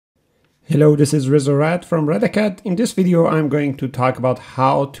Hello, this is RADACAD from RADACAD. In this video, I'm going to talk about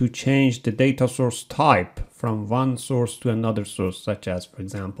how to change the data source type from one source to another source, such as, for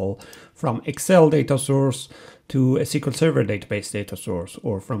example, from Excel data source to a SQL Server database data source,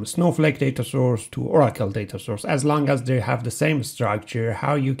 or from a Snowflake data source to Oracle data source, as long as they have the same structure.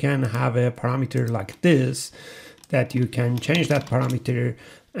 How you can have a parameter like this, that you can change that parameter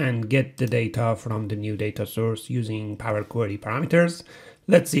and get the data from the new data source using Power Query parameters.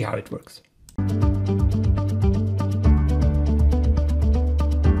 Let's see how it works.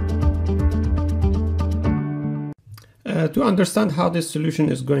 To understand how this solution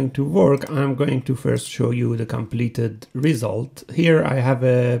is going to work, I'm going to first show you the completed result. Here I have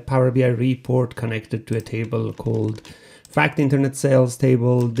a Power BI report connected to a table called Fact Internet Sales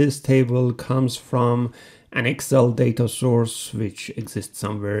table. This table comes from an Excel data source which exists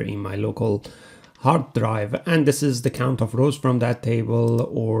somewhere in my local hard drive, and this is the count of rows from that table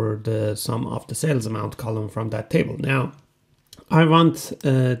or the sum of the sales amount column from that table. Now I want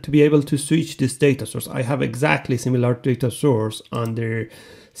to be able to switch this data source. I have exactly similar data source under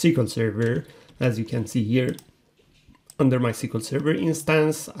SQL Server. As you can see here, under my SQL Server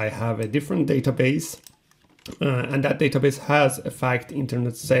instance, I have a different database, and that database has a Fact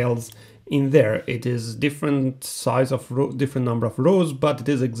Internet Sales in there. It is different size of row, different number of rows, but it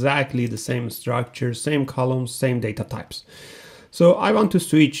is exactly the same structure, same columns, same data types. So I want to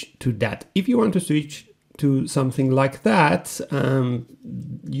switch to that. If you want to switch to something like that,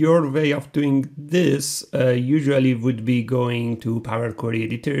 your way of doing this usually would be going to Power Query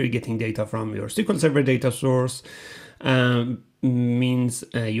Editor, getting data from your SQL Server data source. Means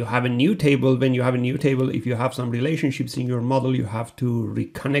you have a new table. When you have a new table, if you have some relationships in your model, you have to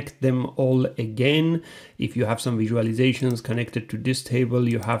reconnect them all again. If you have some visualizations connected to this table,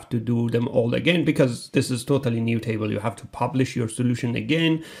 you have to do them all again, because this is totally new table. You have to publish your solution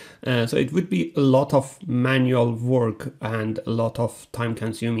again. So it would be a lot of manual work and a lot of time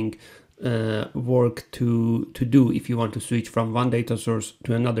consuming work to do if you want to switch from one data source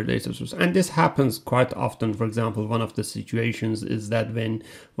to another data source. And this happens quite often. For example, one of the situations is that when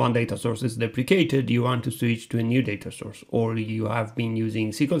one data source is deprecated, you want to switch to a new data source, or you have been using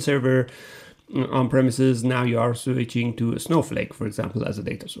SQL Server on premises, now you are switching to Snowflake, for example, as a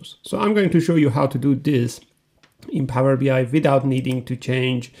data source. So I'm going to show you how to do this in Power BI without needing to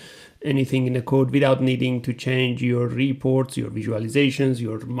change anything in the code, without needing to change your reports, your visualizations,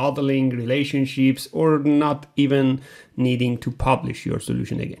 your modeling relationships, or not even needing to publish your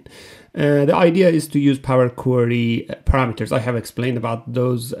solution again. The idea is to use Power Query parameters. I have explained about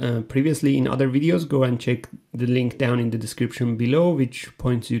those previously in other videos. Go and check the link down in the description below, which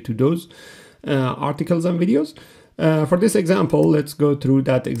points you to those articles and videos. For this example, let's go through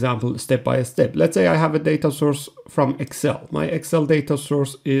that example step by step. Let's say I have a data source from Excel. My Excel data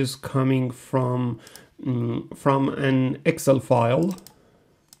source is coming from an Excel file,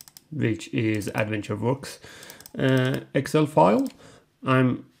 which is AdventureWorks Excel file.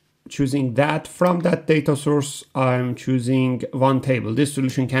 I'm choosing that. From that data source, I'm choosing one table. This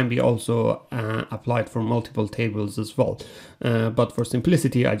solution can be also applied for multiple tables as well. But for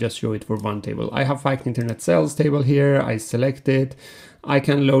simplicity, I just show it for one table. I have Fact Internet Sales table here. I select it. I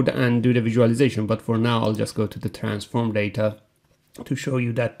can load and do the visualization, but for now, I'll just go to the transform data to show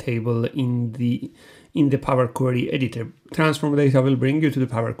you that table in the Power Query Editor. Transform data will bring you to the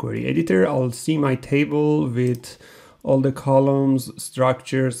Power Query Editor. I'll see my table with all the columns,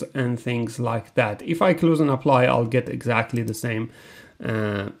 structures, and things like that. If I close and apply, I'll get exactly the same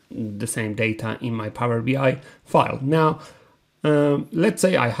data in my Power BI file. Now, let's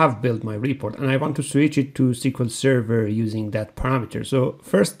say I have built my report and I want to switch it to SQL Server using that parameter. So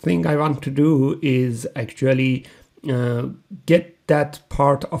first thing I want to do is actually get that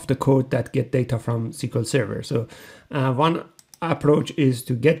part of the code that get data from SQL Server. So one approach is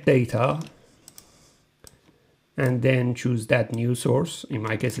to get data and then choose that new source. In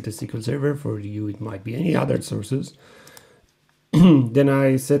my case, it is SQL Server. For you, it might be any other sources. Then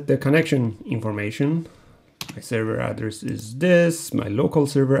I set the connection information. My server address is this, my local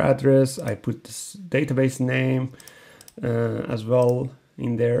server address. I put this database name as well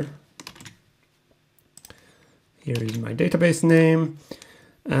in there. Here is my database name.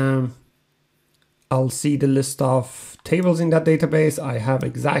 I'll see the list of tables in that database. I have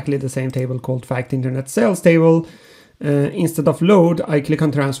exactly the same table called Fact Internet Sales table. Instead of load, I click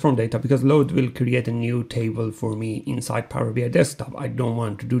on transform data, because load will create a new table for me inside Power BI desktop. I don't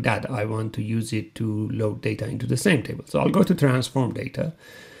want to do that. I want to use it to load data into the same table. So I'll go to transform data.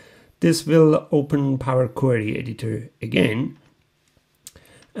 This will open Power Query Editor again.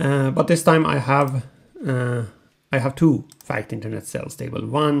 But this time I have two Fact Internet Sales table.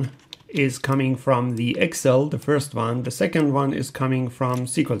 One is coming from the Excel, the first one. The second one is coming from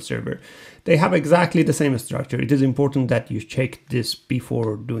SQL Server. They have exactly the same structure. It is important that you check this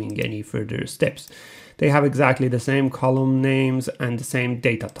before doing any further steps. They have exactly the same column names and the same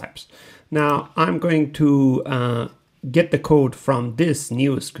data types. Now I'm going to get the code from this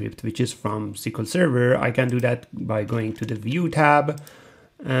new script, which is from SQL Server. I can do that by going to the View tab,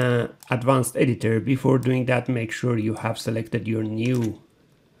 Advanced Editor. Before doing that, make sure you have selected your new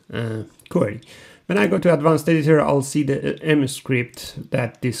query. When I go to Advanced Editor, I'll see the M script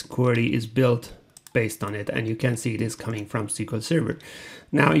that this query is built based on it, and you can see it is coming from SQL Server.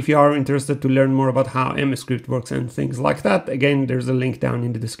 Now, if you are interested to learn more about how M script works and things like that, again, there's a link down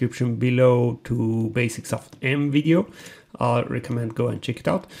in the description below to Basics of M video. I'll recommend go and check it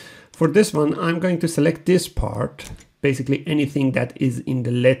out. For this one, I'm going to select this part, basically anything that is in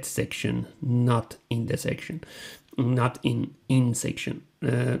the let section, not in the section, not in section.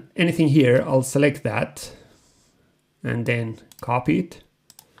 Anything here, I'll select that and then copy it.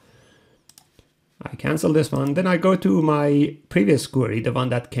 I cancel this one. Then I go to my previous query, the one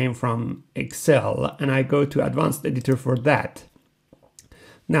that came from Excel, and I go to Advanced Editor for that.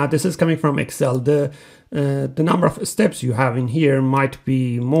 Now this is coming from Excel. The number of steps you have in here might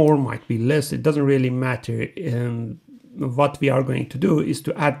be more, might be less. It doesn't really matter. What we are going to do is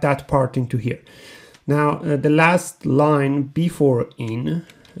to add that part into here. Now the last line before in,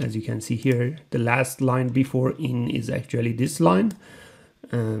 as you can see here, the last line before in is actually this line.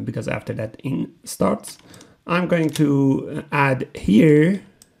 Because after that in starts, I'm going to add here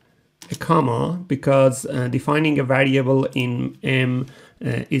a comma, because defining a variable in M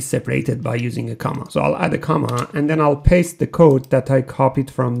is separated by using a comma. So I'll add a comma and then I'll paste the code that I copied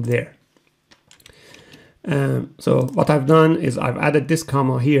from there. So what I've done is I've added this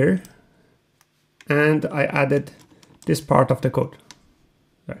comma here and I added this part of the code.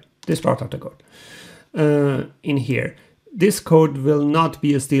 Right, this part of the code in here. This code will not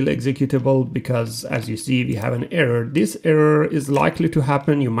be still executable because, as you see, we have an error. This error is likely to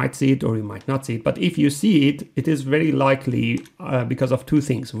happen. You might see it or you might not see it. But if you see it, it is very likely because of two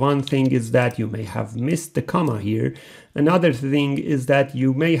things. One thing is that you may have missed the comma here. Another thing is that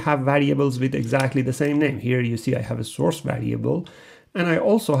you may have variables with exactly the same name. Here you see I have a source variable and I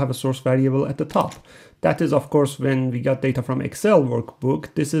also have a source variable at the top. That is, of course, when we got data from Excel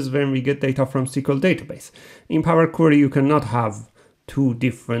workbook. This is when we get data from SQL database. In Power Query, you cannot have two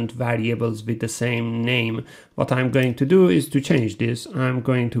different variables with the same name. What I'm going to do is to change this. I'm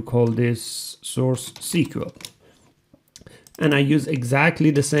going to call this source SQL. And I use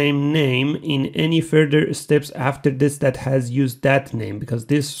exactly the same name in any further steps after this that has used that name, because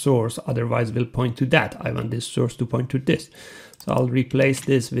this source otherwise will point to that. I want this source to point to this. So I'll replace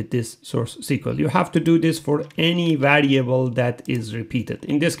this with this source SQL. You have to do this for any variable that is repeated.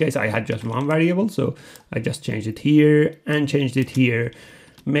 In this case, I had just one variable, so I just changed it here and changed it here.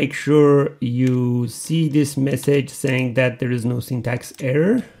 Make sure you see this message saying that there is no syntax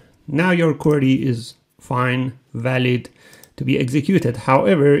error. Now your query is fine, valid to be executed.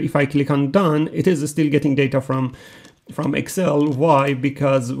 However, if I click on done, it is still getting data from Excel. Why?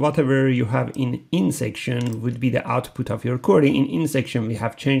 Because whatever you have in section would be the output of your query. In section we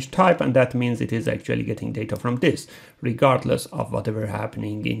have changed type, and that means it is actually getting data from this, regardless of whatever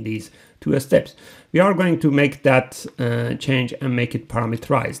happening in these two steps. We are going to make that change and make it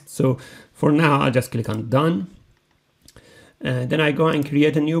parameterized. So for now, I'll just click on done. Then I go and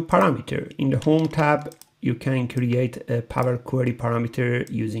create a new parameter. In the Home tab, you can create a Power Query parameter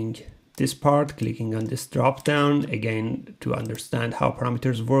using this part, clicking on this drop down. Again, to understand how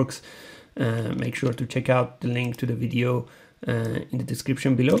parameters works, make sure to check out the link to the video in the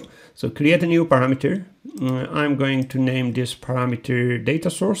description below. So create a new parameter. I'm going to name this parameter data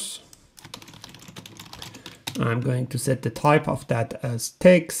source. I'm going to set the type of that as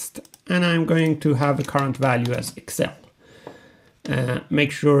text, and I'm going to have a current value as Excel.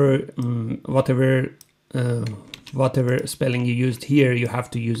 Make sure whatever spelling you used here, you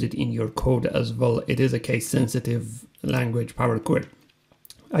have to use it in your code as well. It is a case-sensitive language, Power Query.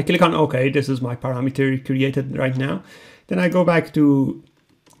 I click on OK. This is my parameter created right now. Then I go back to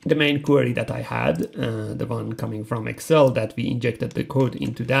the main query that I had, the one coming from Excel that we injected the code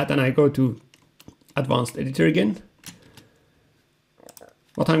into that, and I go to Advanced Editor again.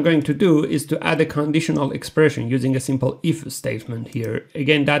 What I'm going to do is to add a conditional expression using a simple if statement here.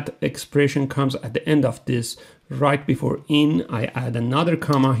 Again, that expression comes at the end of this, right before in. I add another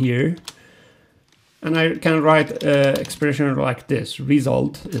comma here, and I can write an expression like this.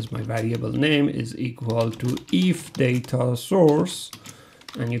 Result is my variable name is equal to if data source,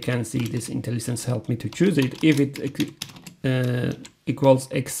 and you can see this IntelliSense helped me to choose it. If it equals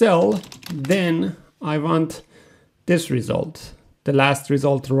Excel, then I want this result, the last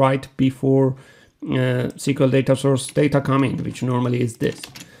result right before SQL data source data come in, which normally is this.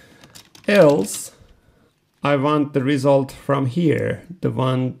 Else, I want the result from here, the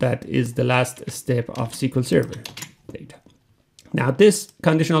one that is the last step of SQL Server data. Now this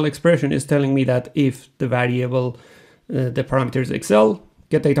conditional expression is telling me that if the variable, the parameter is Excel,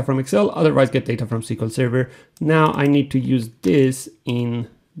 get data from Excel, otherwise get data from SQL Server. Now I need to use this in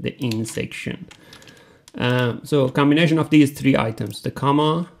the in section. So combination of these three items, the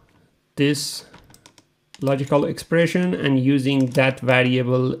comma, this logical expression, and using that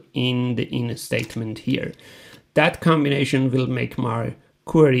variable in the in statement here. That combination will make my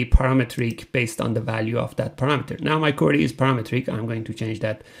query parametric based on the value of that parameter. Now my query is parametric. I'm going to change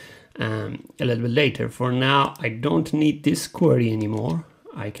that a little bit later. For now, I don't need this query anymore.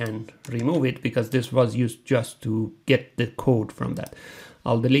 I can remove it because this was used just to get the code from that.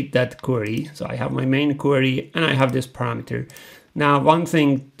 I'll delete that query. So I have my main query and I have this parameter. Now, one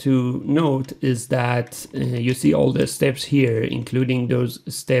thing to note is that you see all the steps here, including those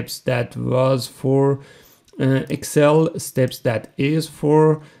steps that was for Excel, steps that is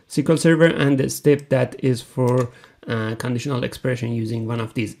for SQL Server, and the step that is for conditional expression using one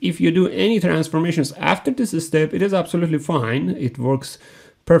of these. If you do any transformations after this step, it is absolutely fine. It works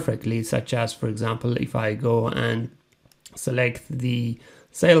perfectly, such as, for example, if I go and select the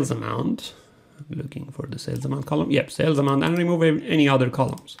sales amount, looking for the sales amount column, yep, sales amount, and remove any other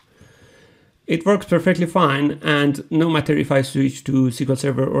columns. It works perfectly fine, and no matter if I switch to SQL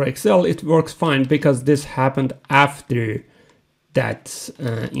Server or Excel, it works fine because this happened after that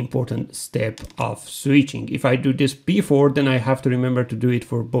important step of switching. If I do this before, then I have to remember to do it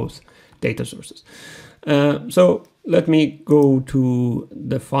for both data sources. So let me go to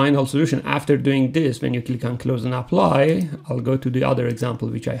the final solution. After doing this, when you click on close and apply, I'll go to the other example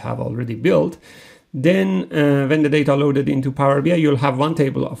which I have already built. Then when the data loaded into Power BI, you'll have one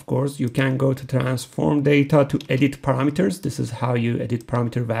table, of course. You can go to transform data to edit parameters. This is how you edit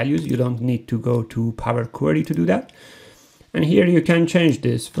parameter values. You don't need to go to Power Query to do that. And here you can change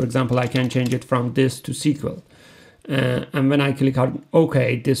this. For example, I can change it from this to SQL. And when I click on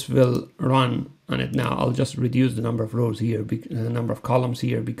OK, this will run on it. Now I'll just reduce the number of rows here, number of columns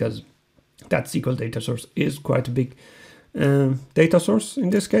here, because that SQL data source is quite a big data source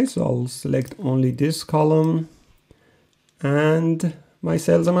in this case. So I'll select only this column and my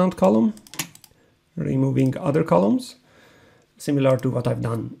sales amount column, removing other columns, similar to what I've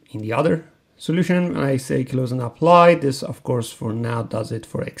done in the other solution. When I say close and apply, this of course for now does it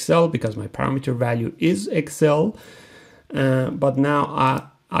for Excel because my parameter value is Excel. But now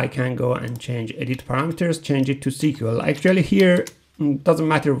I can go and change edit parameters, change it to SQL. Actually here, doesn't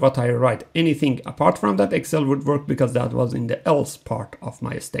matter what I write. Anything apart from that, Excel would work because that was in the else part of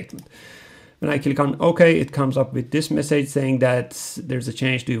my statement. When I click on OK, it comes up with this message saying that there's a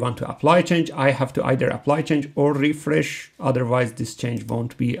change. Do you want to apply change? I have to either apply change or refresh. Otherwise, this change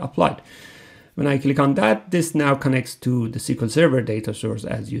won't be applied. When I click on that, this now connects to the SQL Server data source.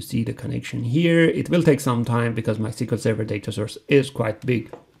 As you see the connection here, it will take some time because my SQL Server data source is quite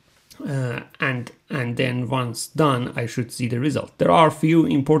big. And then once done, I should see the result. There are a few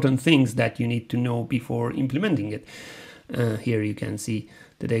important things that you need to know before implementing it. Here you can see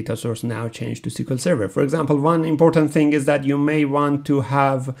the data source now changed to SQL Server. For example, one important thing is that you may want to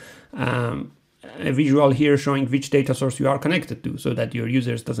have a visual here showing which data source you are connected to so that your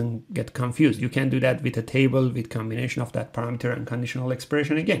users doesn't get confused. You can do that with a table with combination of that parameter and conditional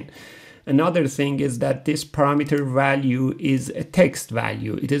expression again. Another thing is that this parameter value is a text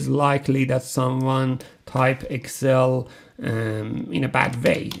value. It is likely that someone type Excel in a bad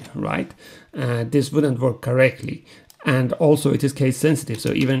way, right? This wouldn't work correctly. And also it is case sensitive.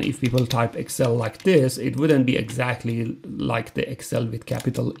 So even if people type Excel like this, it wouldn't be exactly like the Excel with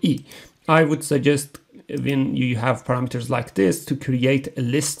capital E. I would suggest when you have parameters like this to create a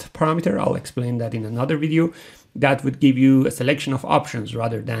list parameter. I'll explain that in another video. That would give you a selection of options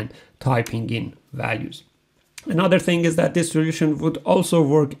rather than typing in values. Another thing is that this solution would also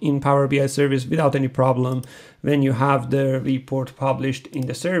work in Power BI service without any problem. When you have the report published in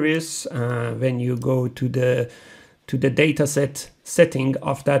the service, when you go to the dataset setting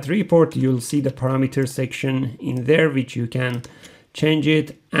of that report, you'll see the parameter section in there, which you can change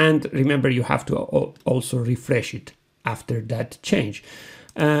it. And remember, you have to also refresh it after that change.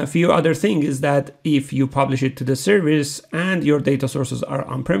 A few other things is that if you publish it to the service and your data sources are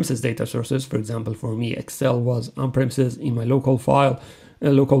on-premises data sources, for example, for me, Excel was on-premises in my local file,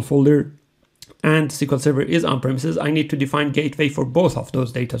 local folder, and SQL Server is on-premises, I need to define gateway for both of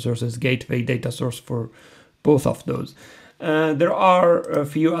those data sources, gateway data source for both of those. There are a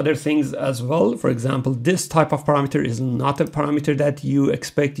few other things as well. For example, this type of parameter is not a parameter that you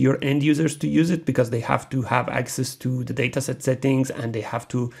expect your end users to use it, because they have to have access to the dataset settings and they have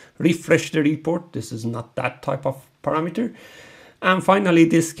to refresh the report. This is not that type of parameter. And finally,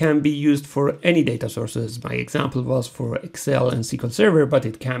 this can be used for any data sources. My example was for Excel and SQL Server, but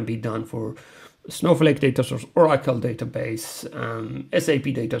it can be done for Snowflake data source, Oracle database,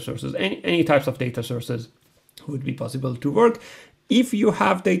 SAP data sources, any types of data sources would be possible to work. If you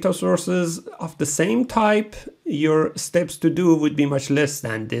have data sources of the same type, your steps to do would be much less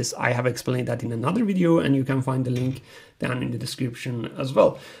than this. I have explained that in another video, and you can find the link down in the description as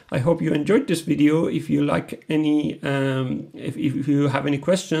well. I hope you enjoyed this video. If you like any, if you have any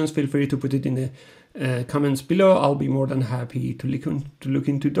questions, feel free to put it in the comments below. I'll be more than happy to look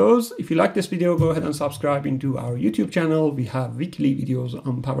into those. If you like this video, go ahead and subscribe into our YouTube channel. We have weekly videos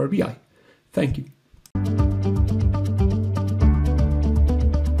on Power BI. Thank you.